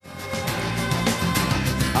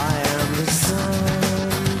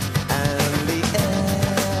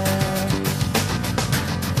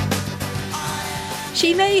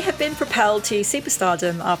She may have been propelled to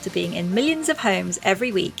superstardom after being in millions of homes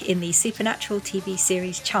every week in the supernatural TV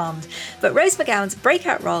series Charmed, but Rose McGowan's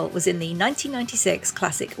breakout role was in the 1996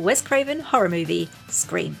 classic Wes Craven horror movie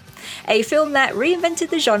Scream, a film that reinvented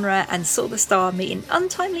the genre and saw the star meet an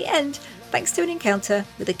untimely end thanks to an encounter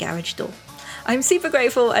with a garage door. I'm super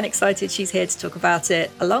grateful and excited she's here to talk about it,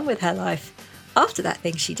 along with her life after that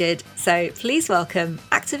thing she did. So please welcome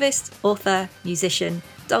activist, author, musician,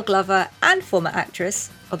 dog lover and former actress,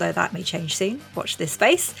 although that may change soon, watch this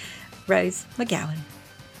space, Rose McGowan.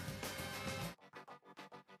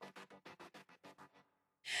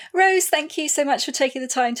 Rose, thank you so much for taking the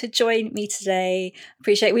time to join me today.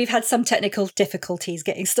 Appreciate we've had some technical difficulties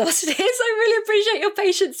getting started here, so I really appreciate your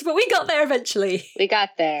patience, but we got there eventually. We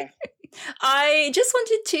got there. I just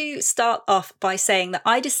wanted to start off by saying that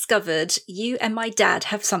I discovered you and my dad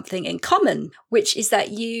have something in common, which is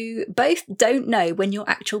that you both don't know when your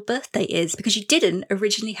actual birthday is because you didn't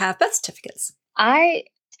originally have birth certificates. I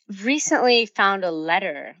recently found a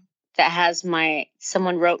letter that has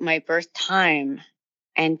someone wrote my birth time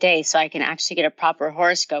and day so I can actually get a proper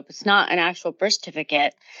horoscope. It's not an actual birth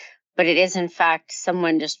certificate, but it is in fact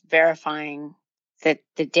someone just verifying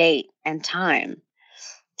the date and time.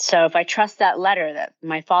 So if I trust that letter that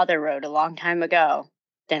my father wrote a long time ago,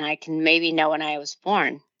 then I can maybe know when I was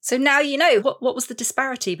born. So now you know. What was the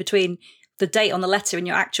disparity between the date on the letter and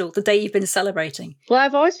the day you've been celebrating? Well,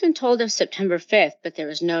 I've always been told of September 5th, but there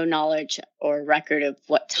was no knowledge or record of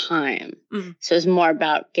what time. So it was more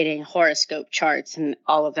about getting horoscope charts and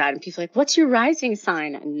all of that. And people are like, what's your rising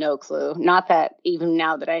sign? No clue. Not that even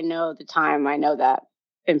now that I know the time, I know that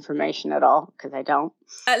information at all, because I don't.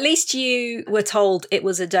 At least you were told it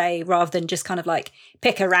was a day rather than just kind of like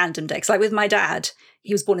pick a random day. Because like with my dad,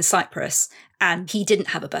 he was born in Cyprus and he didn't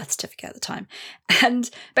have a birth certificate at the time. And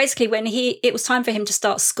basically when it was time for him to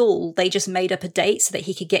start school, they just made up a date so that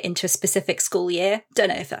he could get into a specific school year. Don't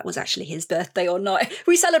know if that was actually his birthday or not.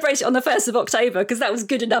 We celebrated on the 1st of October because that was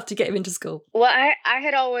good enough to get him into school. Well, I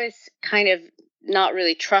had always kind of not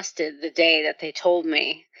really trusted the day that they told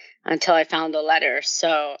me until I found the letter.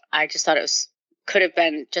 So I just thought could have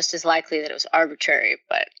been just as likely that it was arbitrary,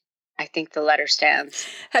 but I think the letter stands.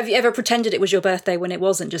 Have you ever pretended it was your birthday when it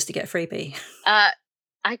wasn't, just to get a freebie?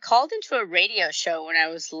 I called into a radio show when I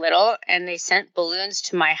was little and they sent balloons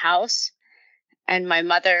to my house. And my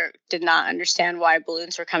mother did not understand why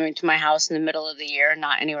balloons were coming to my house in the middle of the year,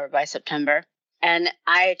 not anywhere by September. And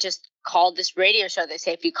I just called this radio show. They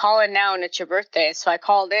say, if you call in now and it's your birthday. So I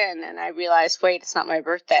called in and I realized, wait, it's not my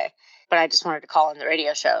birthday. But I just wanted to call in the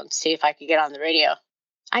radio show and see if I could get on the radio.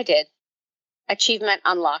 I did. Achievement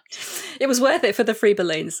unlocked. It was worth it for the free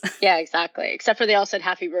balloons. Yeah, exactly. Except for they all said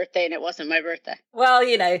happy birthday and it wasn't my birthday. Well,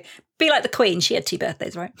 be like the Queen. She had 2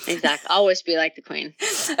 birthdays, right? Exactly. Always be like the Queen.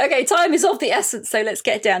 Okay, time is of the essence. So let's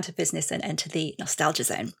get down to business and enter the nostalgia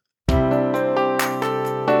zone.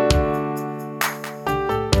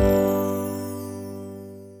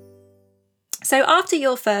 So after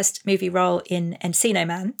your first movie role in Encino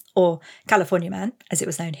Man, or California Man, as it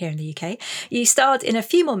was known here in the UK, you starred in a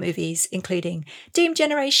few more movies, including Doom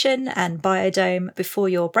Generation and Biodome, before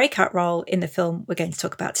your breakout role in the film we're going to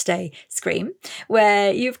talk about today, Scream,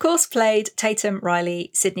 where you, of course, played Tatum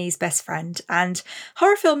Riley, Sydney's best friend. And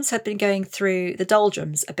horror films had been going through the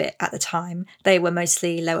doldrums a bit at the time. They were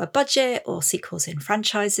mostly lower budget or sequels in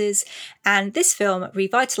franchises. And this film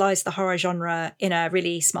revitalised the horror genre in a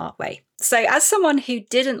really smart way. So as someone who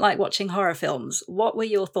didn't like watching horror films, what were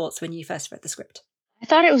your thoughts when you first read the script? I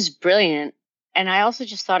thought it was brilliant. And I also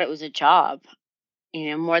just thought it was a job,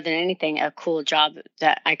 more than anything, a cool job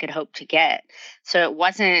that I could hope to get. So it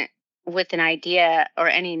wasn't with an idea or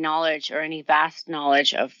any knowledge or any vast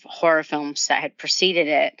knowledge of horror films that had preceded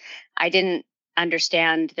it. I didn't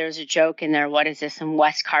understand there's a joke in there. What is this, some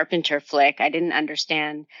Wes Carpenter flick? I didn't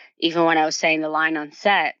understand, even when I was saying the line on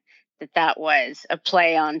set, that was a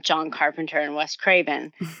play on John Carpenter and Wes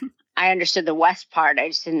Craven. I understood the Wes part. I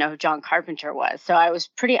just didn't know who John Carpenter was. So I was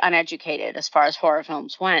pretty uneducated as far as horror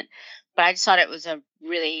films went. But I just thought it was a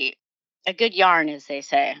good yarn, as they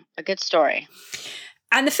say, a good story.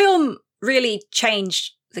 And the film really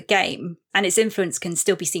changed the game, and its influence can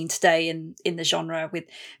still be seen today in the genre, with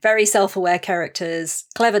very self-aware characters,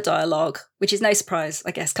 clever dialogue, which is no surprise,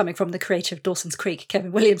 I guess, coming from the creator of Dawson's Creek,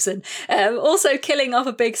 Kevin Williamson. Also killing off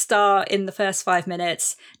a big star in the first 5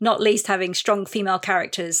 minutes, not least having strong female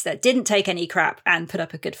characters that didn't take any crap and put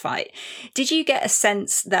up a good fight. Did you get a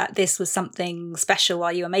sense that this was something special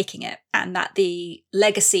while you were making it, and that the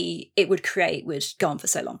legacy it would create would go on for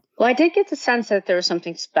so long? Well, I did get the sense that there was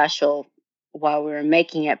something special while we were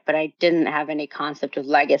making it, but I didn't have any concept of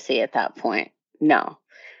legacy at that point. No.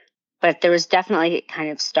 But there was definitely kind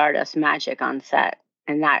of Stardust magic on set,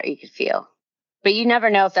 and that you could feel. But you never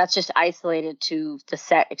know if that's just isolated to the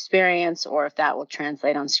set experience or if that will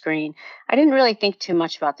translate on screen. I didn't really think too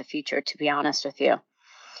much about the future, to be honest with you.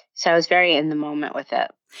 So I was very in the moment with it.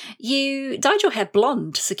 You dyed your hair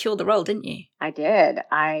blonde to secure the role, didn't you? I did.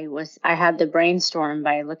 I had the brainstorm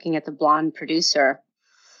by looking at the blonde producer,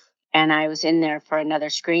 and I was in there for another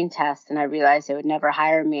screen test, and I realized they would never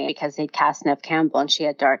hire me because they'd cast Neve Campbell and she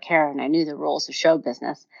had dark hair, and I knew the rules of show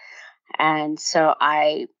business. And so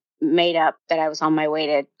I made up that I was on my way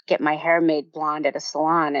to get my hair made blonde at a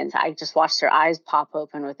salon, and I just watched her eyes pop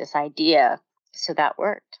open with this idea. So that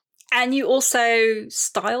worked. And you also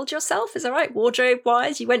styled yourself, is that right?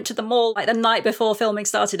 Wardrobe-wise? You went to the mall like the night before filming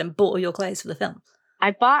started and bought all your clothes for the film.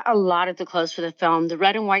 I bought a lot of the clothes for the film. The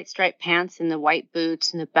red and white striped pants and the white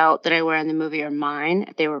boots and the belt that I wear in the movie are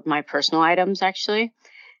mine. They were my personal items, actually.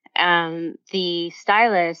 The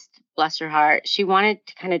stylist, bless her heart, she wanted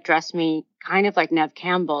to kind of dress me kind of like Neve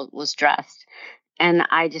Campbell was dressed. And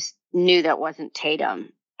I just knew that wasn't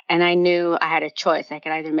Tatum. And I knew I had a choice. I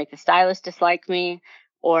could either make the stylist dislike me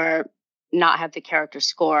or not have the character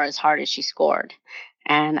score as hard as she scored.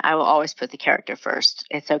 And I will always put the character first.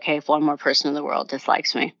 It's okay if one more person in the world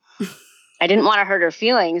dislikes me. I didn't want to hurt her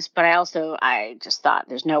feelings, but I just thought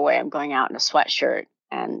there's no way I'm going out in a sweatshirt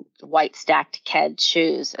and white stacked ked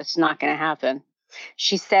shoes. It's not going to happen.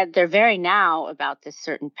 She said they're very now about this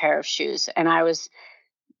certain pair of shoes. And I was,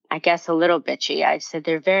 I guess, a little bitchy. I said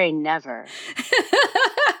they're very never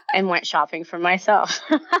and went shopping for myself.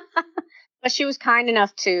 But they were kind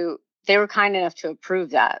enough to approve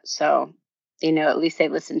that. So, at least they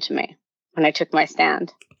listened to me when I took my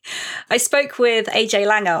stand. I spoke with AJ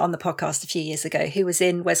Langer on the podcast a few years ago, who was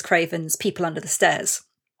in Wes Craven's People Under the Stairs.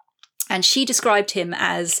 And she described him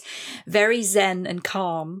as very zen and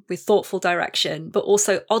calm with thoughtful direction, but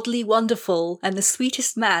also oddly wonderful and the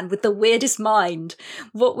sweetest man with the weirdest mind.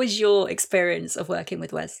 What was your experience of working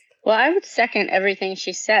with Wes? Well, I would second everything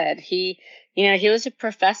she said. He was a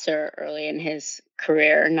professor early in his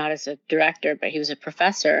career, not as a director, but he was a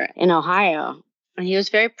professor in Ohio. And he was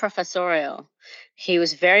very professorial. He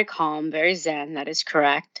was very calm, very zen, that is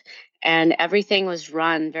correct. And everything was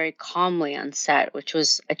run very calmly on set, which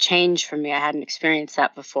was a change for me. I hadn't experienced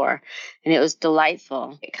that before. And it was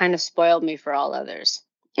delightful. It kind of spoiled me for all others.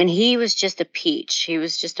 And he was just a peach. He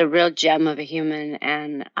was just a real gem of a human.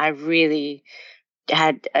 And I really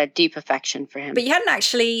had a deep affection for him. But you hadn't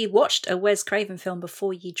actually watched a Wes Craven film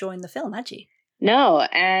before you joined the film, had you? No.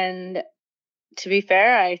 And to be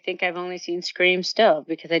fair, I think I've only seen Scream still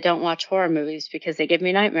because I don't watch horror movies because they give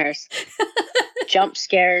me nightmares. Jump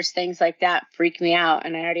scares, things like that freak me out.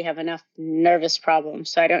 And I already have enough nervous problems,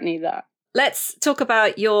 so I don't need that. Let's talk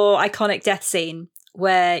about your iconic death scene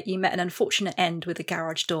where you met an unfortunate end with a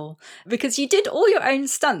garage door, because you did all your own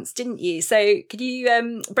stunts, didn't you? So could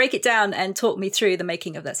you break it down and talk me through the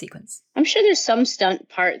making of that sequence? I'm sure there's some stunt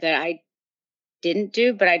part that I didn't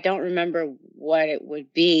do, but I don't remember what it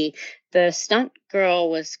would be. The stunt girl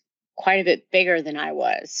was quite a bit bigger than I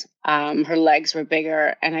was. Her legs were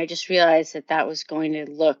bigger, and I just realized that was going to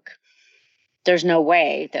look, there's no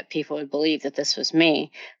way that people would believe that this was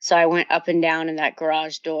me. So I went up and down in that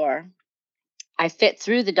garage door. I fit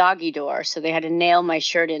through the doggy door, so they had to nail my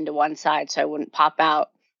shirt into one side so I wouldn't pop out.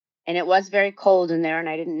 And it was very cold in there, and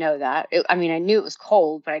I didn't know that. I knew it was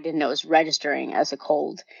cold, but I didn't know it was registering as a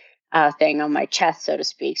cold thing on my chest, so to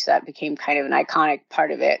speak. So that became kind of an iconic part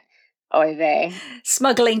of it. Oy vey.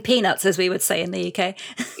 Smuggling peanuts, as we would say in the UK.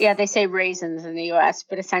 Yeah, they say raisins in the US,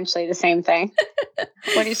 but essentially the same thing.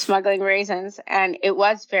 When you're smuggling raisins. And it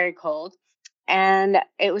was very cold. And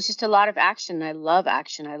it was just a lot of action. I love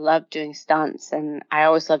action. I love doing stunts. And I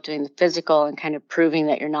always love doing the physical and kind of proving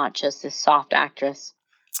that you're not just this soft actress.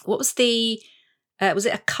 What was was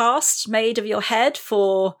it a cast made of your head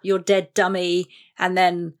for your dead dummy? And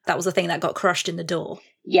then that was the thing that got crushed in the door?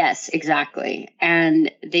 Yes, exactly.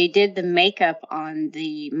 And they did the makeup on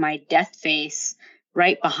my death face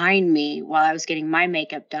right behind me while I was getting my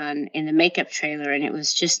makeup done in the makeup trailer. And it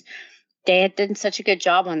was just, they had done such a good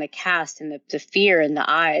job on the cast, and the fear in the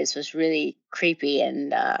eyes was really creepy.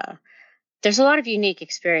 And there's a lot of unique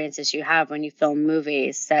experiences you have when you film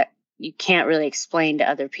movies that you can't really explain to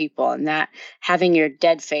other people. And that having your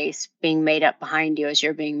dead face being made up behind you as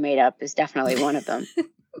you're being made up is definitely one of them.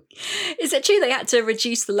 Is it true they had to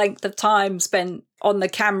reduce the length of time spent on the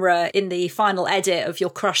camera in the final edit of your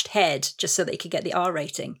crushed head just so they could get the R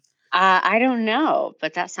rating? I don't know,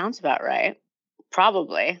 but that sounds about right.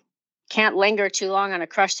 Probably. Can't linger too long on a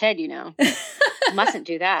crushed head, Mustn't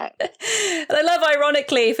do that. And I love,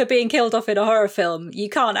 ironically, for being killed off in a horror film, you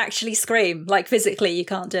can't actually scream. Like, physically, you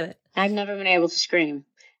can't do it. I've never been able to scream.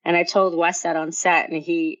 And I told Wes that on set, and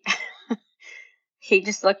he he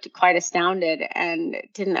just looked quite astounded and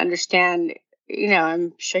didn't understand.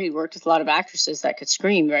 I'm sure he worked with a lot of actresses that could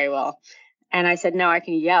scream very well. And I said, no, I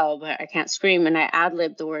can yell, but I can't scream. And I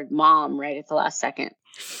ad-libbed the word mom right at the last second.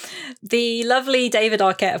 The lovely David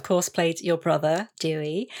Arquette, of course, played your brother,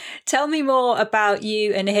 Dewey. Tell me more about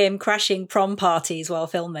you and him crashing prom parties while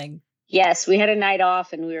filming. Yes, we had a night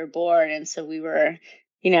off and we were bored. And so we were,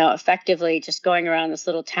 effectively just going around this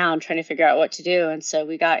little town trying to figure out what to do. And so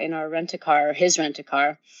we got in our rent-a-car, or his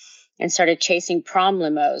rent-a-car, and started chasing prom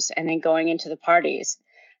limos and then going into the parties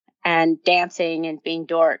and dancing and being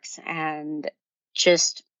dorks and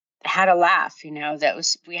just had a laugh.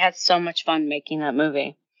 We had so much fun making that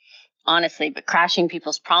movie, honestly, but crashing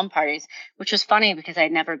people's prom parties, which was funny because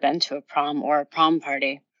I'd never been to a prom or a prom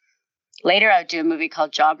party. Later, I would do a movie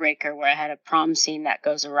called Jawbreaker where I had a prom scene that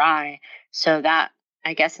goes awry. So that,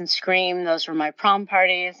 I guess in Scream, those were my prom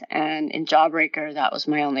parties. And in Jawbreaker, that was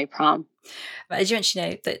my only prom. As you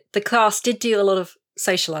mentioned, that the cast did do a lot of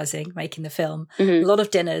socializing, making the film, Mm-hmm. a lot of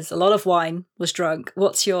dinners, a lot of wine was drunk.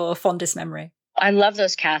 What's your fondest memory? I love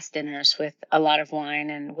those cast dinners with a lot of wine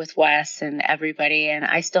and with Wes and everybody. And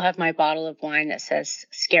I still have my bottle of wine that says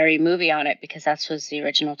Scary Movie on it because that was the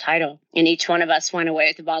original title. And each one of us went away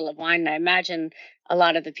with a bottle of wine. And I imagine a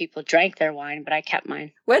lot of the people drank their wine, but I kept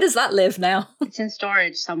mine. Where does that live now? It's in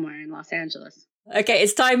storage somewhere in Los Angeles. Okay,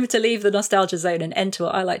 it's time to leave the nostalgia zone and enter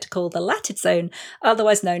what I like to call the Latid zone,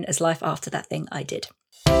 otherwise known as Life After That Thing I Did.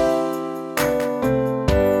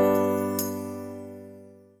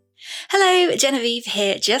 Hello, Genevieve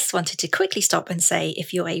here. Just wanted to quickly stop and say,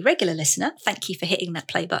 if you're a regular listener, thank you for hitting that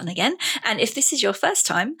play button again. And if this is your first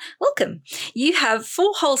time, welcome. You have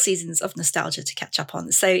 4 whole seasons of nostalgia to catch up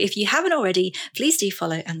on. So if you haven't already, please do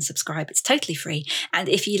follow and subscribe. It's totally free. And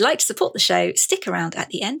if you'd like to support the show, stick around at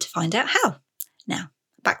the end to find out how. Now,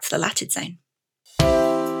 back to the Latid zone.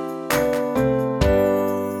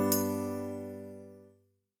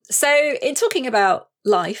 So in talking about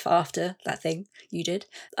life after that thing you did,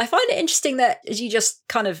 I find it interesting that, as you just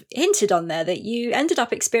kind of hinted on there, that you ended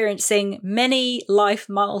up experiencing many life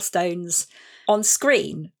milestones on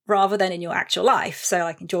screen rather than in your actual life. So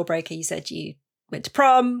like in Jawbreaker, you said you went to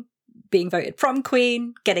prom, being voted prom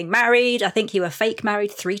queen, getting married. I think you were fake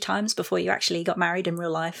married 3 times before you actually got married in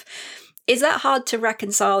real life. Is that hard to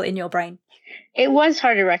reconcile in your brain? It was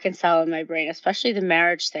hard to reconcile in my brain, especially the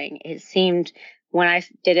marriage thing. It seemed when I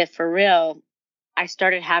did it for real, I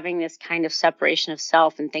started having this kind of separation of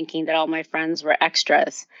self and thinking that all my friends were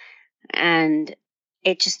extras. And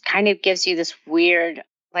it just kind of gives you this weird,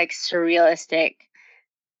 like surrealistic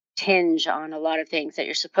tinge on a lot of things that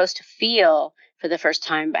you're supposed to feel for the first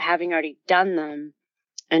time, but having already done them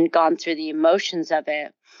and gone through the emotions of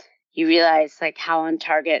it, you realize like how on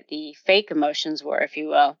target the fake emotions were, if you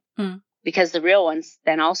will, because the real ones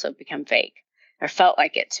then also become fake, or felt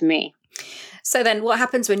like it to me. So then what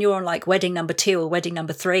happens when you're on like wedding number 2 or wedding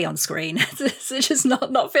number 3 on screen? Does it just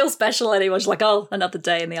not feel special anymore? Just like, oh, another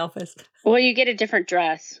day in the office. Well, you get a different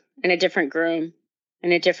dress and a different groom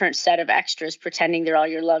and a different set of extras pretending they're all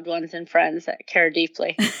your loved ones and friends that care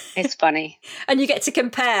deeply. It's funny. And you get to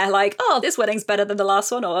compare like, oh, this wedding's better than the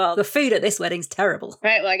last one, or oh, the food at this wedding's terrible.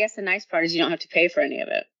 Right. Well, I guess the nice part is you don't have to pay for any of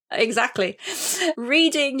it. Exactly.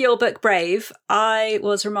 Reading your book, Brave, I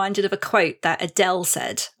was reminded of a quote that Adele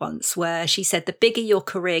said once, where she said, the bigger your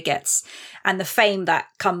career gets and the fame that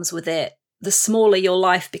comes with it, the smaller your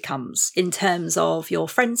life becomes in terms of your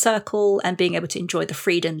friend circle and being able to enjoy the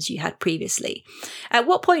freedoms you had previously. At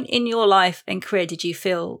what point in your life and career did you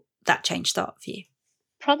feel that change start for you?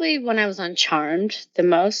 Probably when I was on Charmed the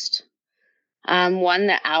most. One,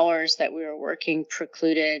 the hours that we were working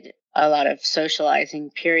precluded a lot of socializing,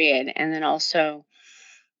 period. And then also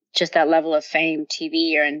just that level of fame,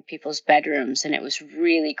 TV, or in people's bedrooms. And it was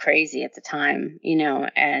really crazy at the time,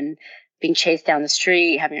 and being chased down the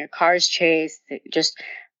street, having your cars chased, just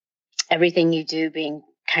everything you do being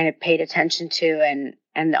kind of paid attention to,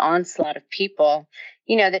 and the onslaught of people,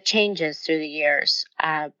 that changes through the years.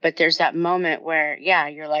 But there's that moment where,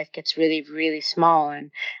 your life gets really, really small.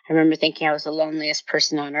 And I remember thinking I was the loneliest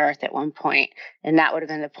person on earth at one point, and that would have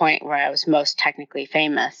been the point where I was most technically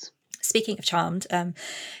famous. Speaking of Charmed, a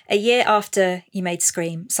year after you made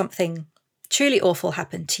Scream, something truly awful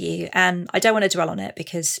happened to you, and I don't want to dwell on it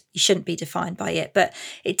because you shouldn't be defined by it, but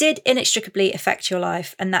it did inextricably affect your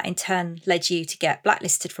life, and that in turn led you to get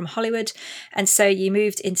blacklisted from Hollywood. And so you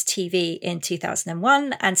moved into TV in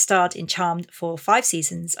 2001 and starred in Charmed for 5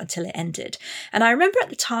 seasons until it ended. And I remember at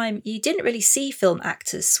the time you didn't really see film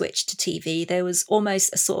actors switch to TV. There was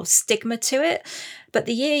almost a sort of stigma to it. But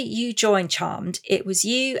the year you joined Charmed, it was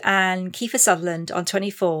you and Kiefer Sutherland on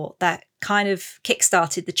 24 that kind of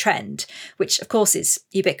kickstarted the trend, which of course is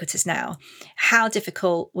ubiquitous now. How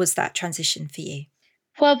difficult was that transition for you?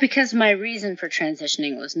 Well, because my reason for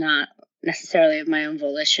transitioning was not necessarily of my own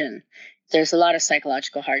volition. There's a lot of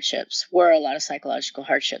psychological hardships, were a lot of psychological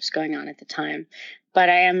hardships going on at the time. But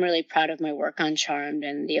I am really proud of my work on Charmed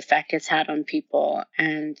and the effect it's had on people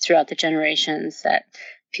and throughout the generations, that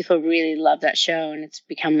people really love that show, and it's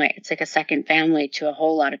become it's like a second family to a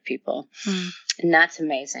whole lot of people. And that's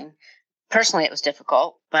amazing. Personally, it was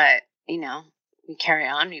difficult, but you carry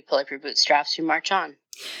on, you pull up your bootstraps, you march on.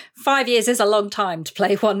 5 years is a long time to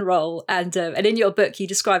play one role. And in your book, you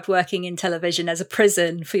described working in television as a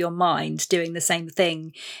prison for your mind, doing the same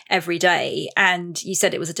thing every day. And you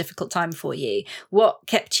said it was a difficult time for you. What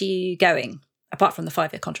kept you going, apart from the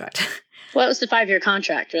 5-year contract? Well, it was the 5-year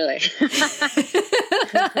contract, really.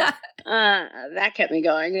 That kept me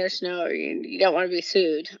going. There's you don't want to be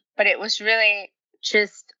sued. But it was really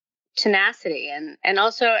just tenacity. And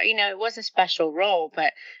also, it was a special role,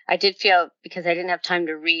 but I did feel, because I didn't have time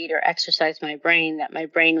to read or exercise my brain, that my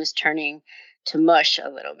brain was turning to mush a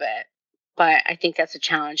little bit. But I think that's a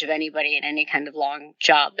challenge of anybody in any kind of long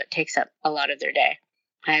job that takes up a lot of their day,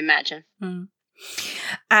 I imagine.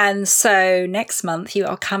 And so next month you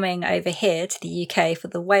are coming over here to the UK for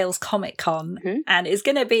the Wales Comic Con, and it's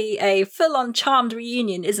going to be a full-on Charmed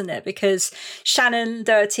reunion, isn't it? Because Shannon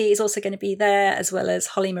Doherty is also going to be there, as well as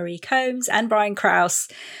Holly Marie Combs and Brian Krause.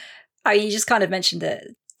 You just kind of mentioned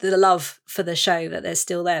the love for the show, that they're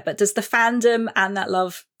still there, but does the fandom and that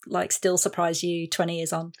love still surprise you 20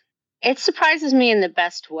 years on? It surprises me in the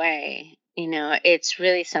best way. It's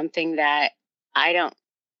really something that I don't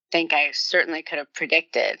think I certainly could have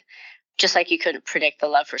predicted, just like you couldn't predict the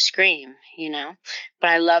love for Scream, but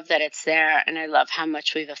I love that it's there, and I love how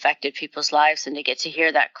much we've affected people's lives, and to get to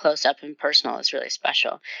hear that close up and personal is really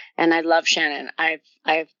special. And I love Shannon.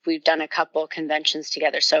 We've done a couple conventions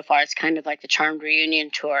together so far. It's kind of like the Charmed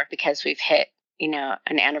reunion tour, because we've hit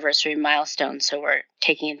an anniversary milestone. So we're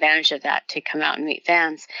taking advantage of that to come out and meet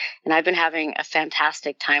fans. And I've been having a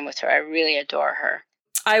fantastic time with her. I really adore her.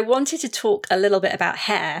 I wanted to talk a little bit about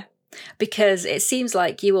hair, because it seems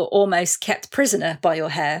like you were almost kept prisoner by your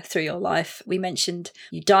hair through your life. We mentioned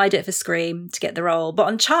you dyed it for Scream to get the role, but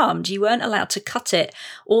on Charmed, you weren't allowed to cut it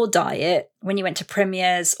or dye it. When you went to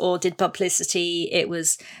premieres or did publicity, it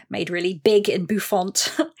was made really big and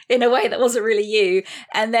bouffant in a way that wasn't really you.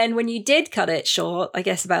 And then when you did cut it short, I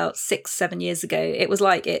guess about 6-7 years ago, it was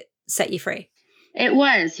like it set you free. It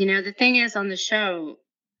was. The thing is, on the show,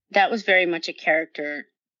 that was very much a character.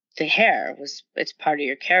 The hair it's part of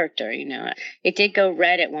your character, It did go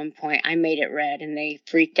red at one point. I made it red, and they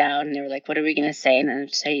freaked out, and they were like, what are we going to say? And I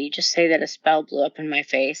would say, you just say that a spell blew up in my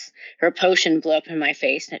face, or a potion blew up in my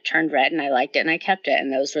face, and it turned red, and I liked it, and I kept it.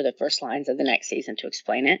 And those were the first lines of the next season to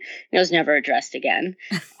explain it. And it was never addressed again.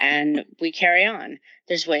 And we carry on.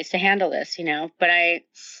 There's ways to handle this, but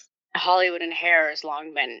Hollywood and hair has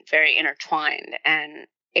long been very intertwined, and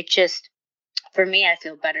it just, for me, I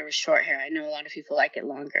feel better with short hair. I know a lot of people like it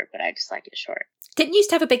longer, but I just like it short. Didn't you used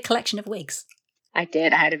to have a big collection of wigs? I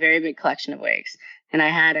did. I had a very big collection of wigs, and I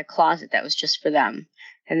had a closet that was just for them.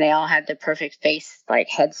 And they all had the perfect face,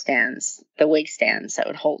 headstands, the wig stands that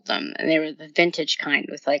would hold them. And they were the vintage kind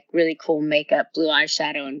with really cool makeup, blue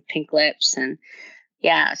eyeshadow and pink lips. And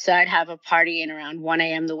yeah, so I'd have a party, and around 1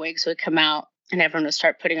 a.m. the wigs would come out, and everyone would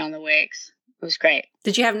start putting on the wigs. It was great.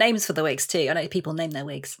 Did you have names for the wigs too? I know people name their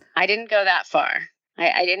wigs. I didn't go that far.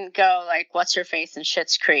 I didn't go what's her face in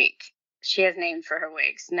Schitt's Creek. She has names for her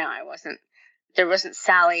wigs. No, I wasn't. There wasn't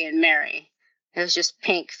Sally and Mary. It was just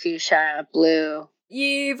pink, fuchsia, blue.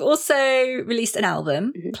 You've also released an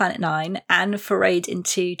album, Planet 9, and forayed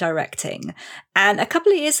into directing. And a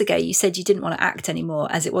couple of years ago, you said you didn't want to act anymore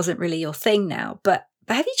as it wasn't really your thing now. But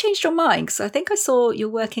have you changed your mind? Because I think I saw you're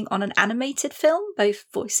working on an animated film, both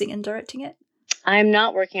voicing and directing it. I'm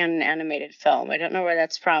not working on an animated film. I don't know where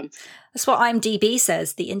that's from. That's what IMDb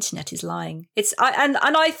says. The internet is lying. And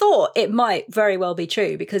I thought it might very well be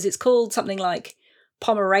true, because it's called something like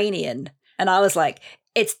Pomeranian. And I was like,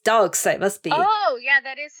 it's dogs, so it must be. Oh, yeah,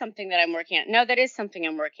 that is something that I'm working on. No, that is something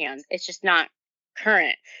I'm working on. It's just not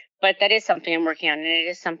current. But that is something I'm working on. And it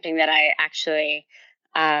is something that I actually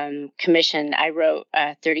I wrote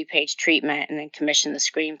a 30-page treatment and then commissioned the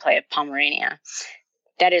screenplay of Pomerania.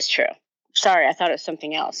 That is true. Sorry, I thought it was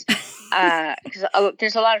something else. Because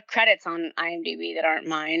there's a lot of credits on IMDb that aren't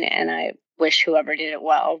mine, and I wish whoever did it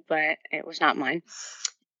well, but it was not mine.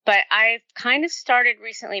 But I've kind of started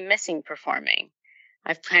recently missing performing.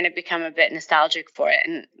 I've kind of become a bit nostalgic for it,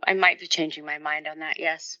 and I might be changing my mind on that,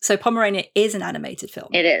 yes. So Pomerania is an animated film?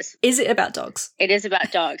 It is. Is it about dogs? It is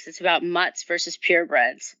about dogs. It's about mutts versus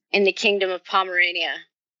purebreds in the kingdom of Pomerania,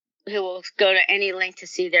 who will go to any length to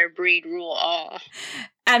see their breed rule all.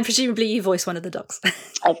 And presumably you voice one of the dogs.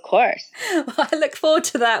 Of course. Well, I look forward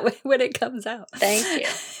to that when it comes out. Thank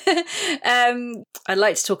you. I'd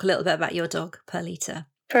like to talk a little bit about your dog, Perlita.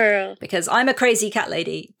 Pearl. Because I'm a crazy cat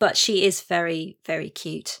lady, but she is very, very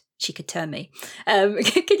cute. She could turn me.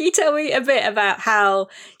 Can you tell me a bit about how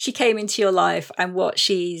she came into your life and what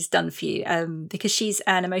she's done for you? Because she's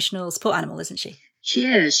an emotional support animal, isn't she? She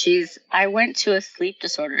is. I went to a sleep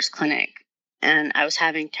disorders clinic and I was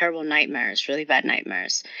having terrible nightmares, really bad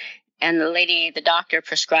nightmares. And the doctor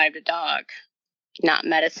prescribed a dog, not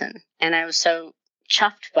medicine. And I was so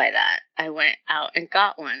chuffed by that. I went out and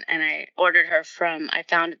got one, and I ordered her I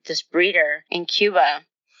found this breeder in Cuba,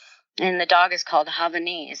 and the dog is called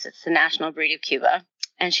Havanese. It's the national breed of Cuba.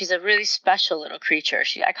 And she's a really special little creature.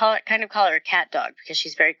 I call her a cat dog because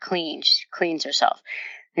she's very clean. She cleans herself.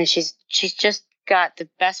 And she's just got the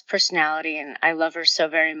best personality, and I love her so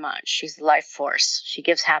very much. She's life force. She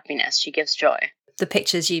gives happiness. She gives joy. The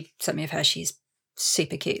pictures you sent me of her, she's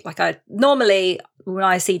super cute. Normally when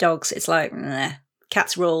I see dogs, it's like, nah,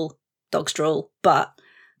 cats rule, dogs drool, but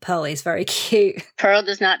Pearl is very cute. Pearl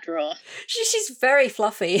does not drool. She's very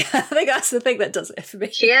fluffy. I think that's the thing that does it for me.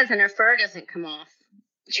 She is, and her fur doesn't come off.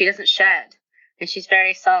 She doesn't shed, and she's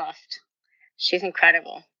very soft. She's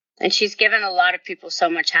incredible. And she's given a lot of people so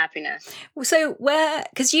much happiness. So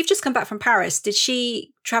because you've just come back from Paris, did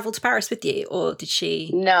she travel to Paris with you, or did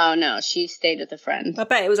she? No, she stayed with a friend. I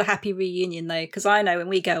bet it was a happy reunion though, because I know when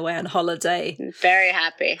we go away on holiday. Very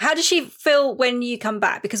happy. How does she feel when you come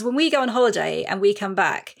back? Because when we go on holiday and we come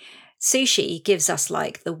back, Sushi gives us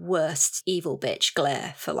the worst evil bitch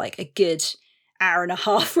glare for a good hour and a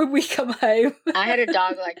half when we come home. I had a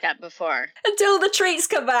dog like that before. Until the treats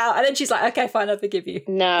come out, and then she's like, okay, fine, I forgive you.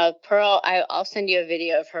 No, Pearl, I'll send you a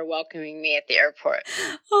video of her welcoming me at the airport.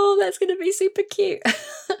 Oh, that's going to be super cute.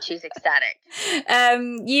 She's ecstatic.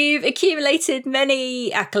 You've accumulated many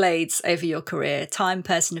accolades over your career. Time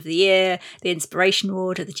Person of the Year, the Inspiration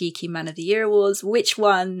Award, or the GQ Man of the Year Awards. Which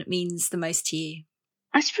one means the most to you?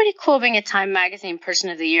 It's pretty cool being a Time Magazine Person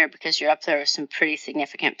of the Year because you're up there with some pretty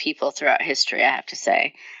significant people throughout history, I have to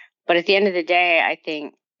say. But at the end of the day, I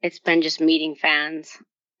think it's been just meeting fans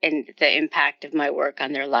and the impact of my work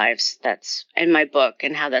on their lives. That's in my book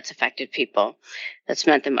and how that's affected people. That's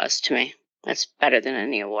meant the most to me. That's better than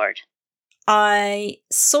any award. I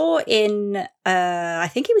saw I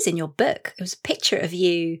think it was in your book, it was a picture of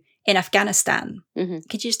you in Afghanistan. Mm-hmm.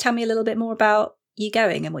 Could you just tell me a little bit more about you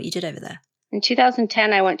going and what you did over there? In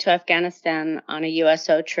 2010, I went to Afghanistan on a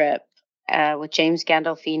USO trip with James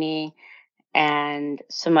Gandolfini and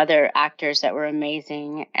some other actors that were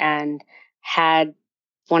amazing, and had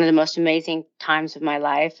one of the most amazing times of my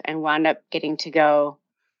life, and wound up getting to go,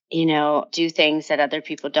 do things that other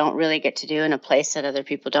people don't really get to do in a place that other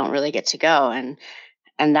people don't really get to go.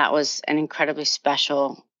 And that was an incredibly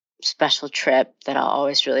special trip that I'll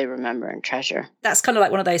always really remember and treasure. That's kind of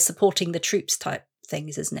like one of those supporting the troops type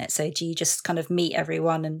things, isn't it? So do you just kind of meet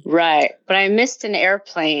everyone? And Right. But I missed an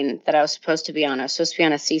airplane that I was supposed to be on. I was supposed to be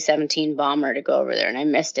on a C-17 bomber to go over there, and I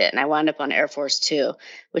missed it. And I wound up on Air Force 2,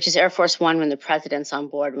 which is Air Force 1 when the president's on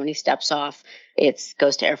board. When he steps off, it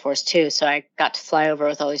goes to Air Force 2. So I got to fly over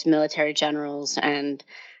with all these military generals, and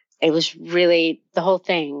it was really the whole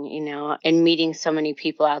thing, and meeting so many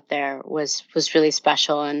people out there was really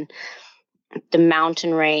special. And the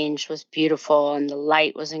mountain range was beautiful, and the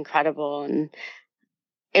light was incredible, and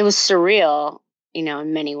it was surreal,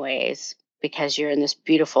 in many ways, because you're in this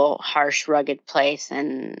beautiful, harsh, rugged place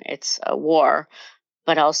and it's a war,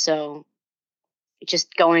 but also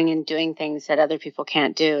just going and doing things that other people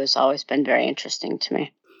can't do has always been very interesting to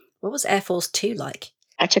me. What was Air Force 2 like?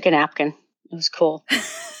 I took a napkin. It was cool.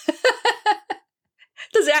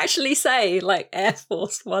 Does it actually say Air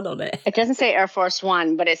Force 1 on it? It doesn't say Air Force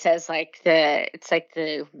 1, but it says there's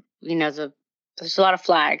a lot of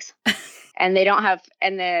flags. And they don't have,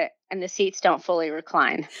 and the seats don't fully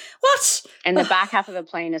recline. What? And the back half of the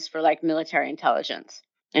plane is for military intelligence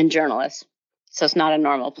and journalists. So it's not a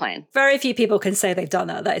normal plane. Very few people can say they've done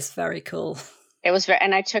that. That is very cool. It was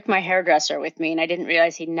and I took my hairdresser with me, and I didn't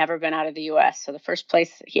realize he'd never been out of the U.S. So the first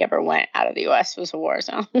place he ever went out of the U.S. was a war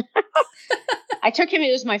zone. I took him.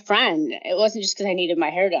 He was my friend. It wasn't just because I needed my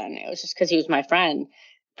hair done. It was just because he was my friend.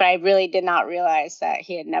 But I really did not realize that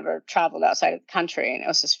he had never traveled outside of the country, and it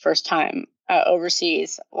was his first time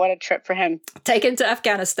overseas. What a trip for him. Take him to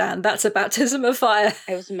Afghanistan. That's a baptism of fire.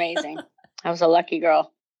 It was amazing. I was a lucky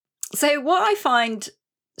girl. So what I find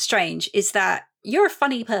strange is that you're a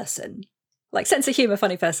funny person, like sense of humour,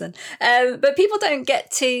 funny person. But people don't get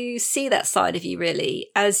to see that side of you really,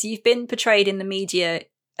 as you've been portrayed in the media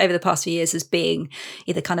over the past few years as being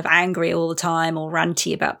either kind of angry all the time or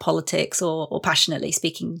ranty about politics or passionately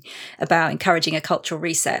speaking about encouraging a cultural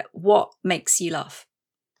reset. What makes you laugh?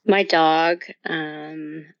 My dog,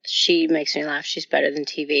 she makes me laugh. She's better than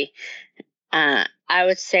TV. I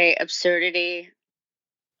would say absurdity.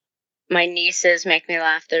 My nieces make me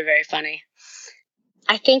laugh. They're very funny.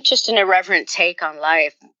 I think just an irreverent take on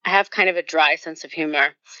life. I have kind of a dry sense of humor,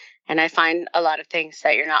 and I find a lot of things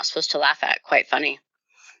that you're not supposed to laugh at quite funny.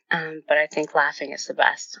 But I think laughing is the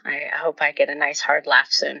best. I hope I get a nice hard laugh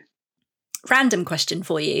soon. Random question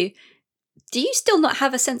for you. Do you still not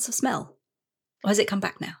have a sense of smell? Or has it come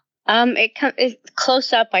back now? It's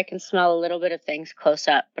close up. I can smell a little bit of things close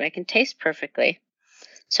up, but I can taste perfectly.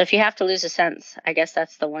 So if you have to lose a sense, I guess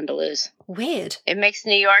that's the one to lose. Weird. It makes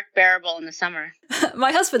New York bearable in the summer.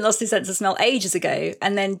 My husband lost his sense of smell ages ago.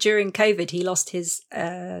 And then during COVID, he lost his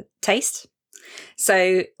taste.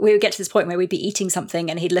 So we would get to this point where we'd be eating something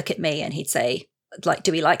and he'd look at me and he'd say, like,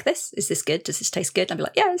 do we like this? Is this good? Does this taste good? And I'd be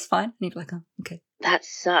like, yeah, it's fine. And he'd be like, oh, okay. That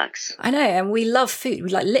sucks. I know. And we love food. We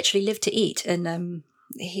like literally live to eat. And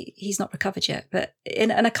he's not recovered yet. But in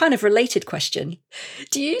a kind of related question,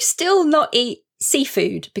 do you still not eat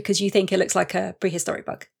seafood because you think it looks like a prehistoric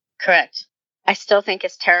bug? Correct. I still think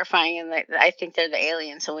it's terrifying, and I think they're the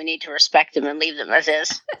aliens, so we need to respect them and leave them as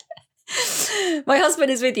is. My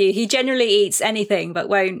husband is with you. He generally eats anything but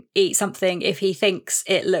won't eat something if he thinks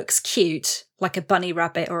it looks cute, like a bunny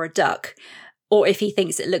rabbit or a duck, or if he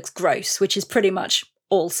thinks it looks gross, which is pretty much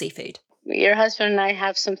all seafood. Your husband and I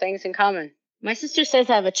have some things in common. My sister says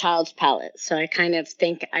I have a child's palate, so I kind of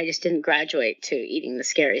think I just didn't graduate to eating the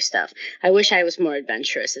scary stuff. I wish I was more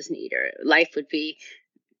adventurous as an eater. Life would be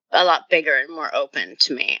a lot bigger and more open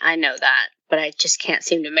to me. I know that, but I just can't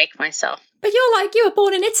seem to make myself. But you were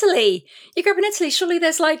born in Italy. You grew up in Italy. Surely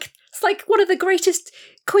it's like one of the greatest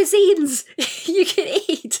cuisines you can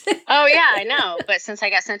eat. Oh, yeah, I know. But since I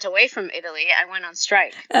got sent away from Italy, I went on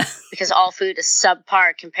strike because all food is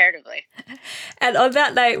subpar comparatively. And on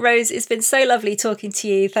that note, Rose, it's been so lovely talking to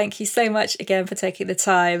you. Thank you so much again for taking the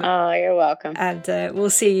time. Oh, you're welcome. And we'll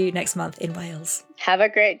see you next month in Wales. Have a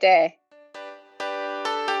great day.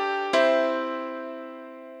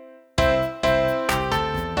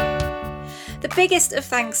 The biggest of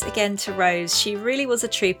thanks again to Rose. She really was a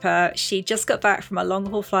trooper. She just got back from a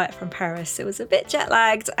long-haul flight from Paris. It was a bit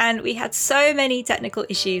jet-lagged and we had so many technical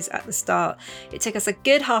issues at the start. It took us a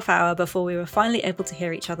good half hour before we were finally able to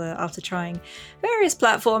hear each other after trying various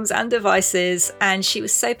platforms and devices, and she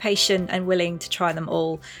was so patient and willing to try them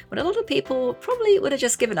all when a lot of people probably would have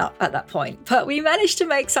just given up at that point. But we managed to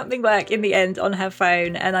make something work in the end on her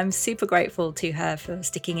phone, and I'm super grateful to her for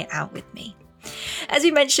sticking it out with me. As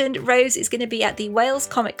we mentioned, Rose is going to be at the Wales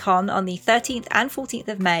Comic Con on the 13th and 14th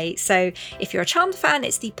of May, so if you're a Charmed fan,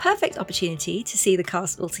 it's the perfect opportunity to see the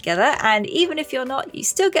cast all together, and even if you're not, you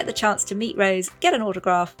still get the chance to meet Rose, get an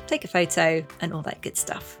autograph, take a photo, and all that good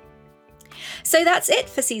stuff. So that's it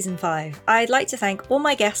for season 5. I'd like to thank all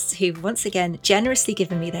my guests who've once again generously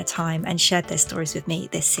given me their time and shared their stories with me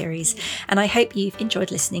this series, and I hope you've enjoyed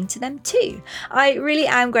listening to them too. I really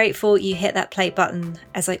am grateful you hit that play button.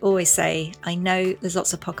 As I always say, I know there's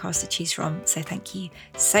lots of podcasts to choose from, so thank you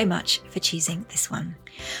so much for choosing this one.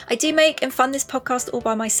 I do make and fund this podcast all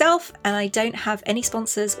by myself, and I don't have any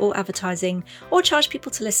sponsors or advertising or charge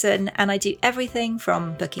people to listen, and I do everything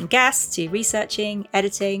from booking guests to researching,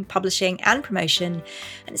 editing, publishing and promotion,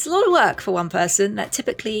 and it's a lot of work for one person that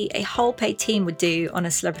typically a whole paid team would do on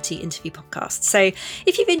a celebrity interview podcast. So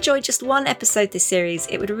if you've enjoyed just one episode this series,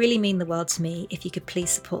 it would really mean the world to me if you could please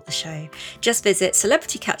support the show. Just visit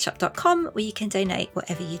celebritycatchup.com where you can donate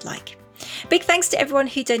whatever you'd like. Big thanks to everyone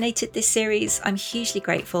who donated this series. I'm hugely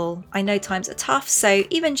grateful. I know times are tough, so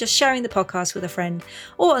even just sharing the podcast with a friend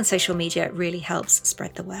or on social media really helps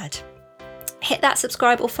spread the word. Hit that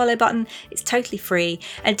subscribe or follow button, it's totally free,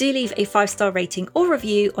 and do leave a 5-star rating or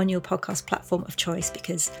review on your podcast platform of choice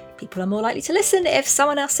because people are more likely to listen if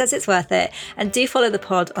someone else says it's worth it, and do follow the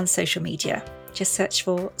pod on social media. Just search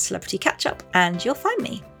for Celebrity Catch Up and you'll find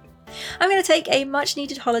me. I'm going to take a much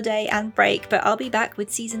needed holiday and break, but I'll be back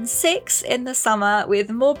with season 6 in the summer with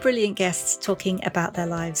more brilliant guests talking about their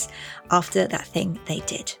lives after that thing they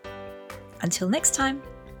did. Until next time,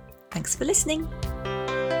 thanks for listening.